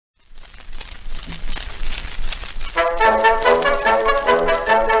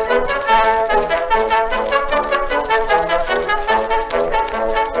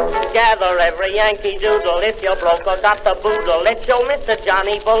every Yankee Doodle. If you're broke or got the boodle, let's show Mr.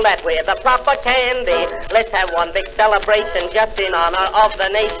 Johnny Bullet with the proper candy. Let's have one big celebration just in honor of the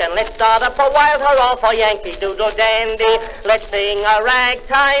nation. Let's start up a wild hurrah for Yankee Doodle Dandy. Let's sing a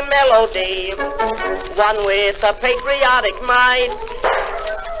ragtime melody, one with a patriotic might.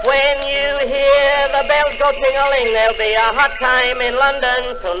 When you hear the bells go ting-a-ling, there'll be a hot time in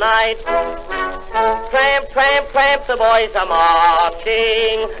London tonight. Tramp, tramp, tramp, the boys are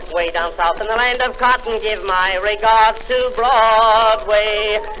marching way down south in the land of cotton. Give my regards to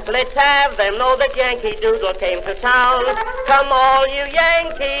Broadway. Let's have them know that Yankee Doodle came to town. Come all you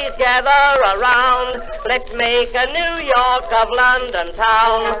Yankees, gather around. Let's make a New York of London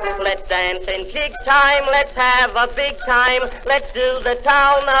town. Let's dance in jig time, let's have a big time. Let's do the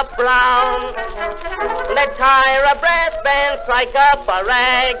town up brown. Let's hire a brass band, strike up a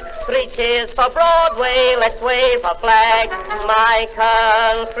rag. 3 cheers for Broadway, let's wave a flag. My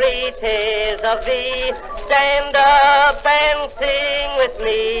country, 'tis of thee. Stand up and sing with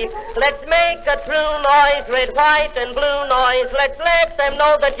me. Let's make a true noise, red, white, and blue noise. Let's let them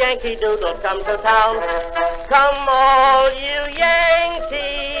know that Yankee Doodle's come to town. Come all you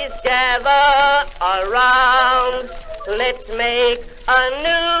Yankees, gather around. Let's make a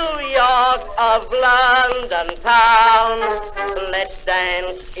New York of London town. Let's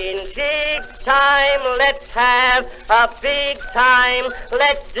dance in jig time, let's have a big time.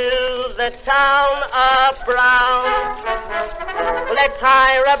 Let's do the town up round. Let's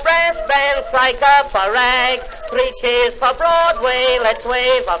hire a brass band, strike up a rag. 3 cheers for Broadway, let's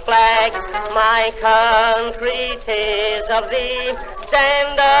wave a flag. My country, 'tis of thee.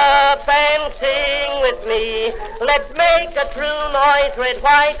 Stand up and sing with me. Let's make a true noise, red,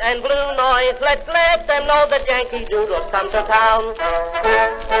 white, and blue noise. Let's let them know that Yankee Doodle's come to town.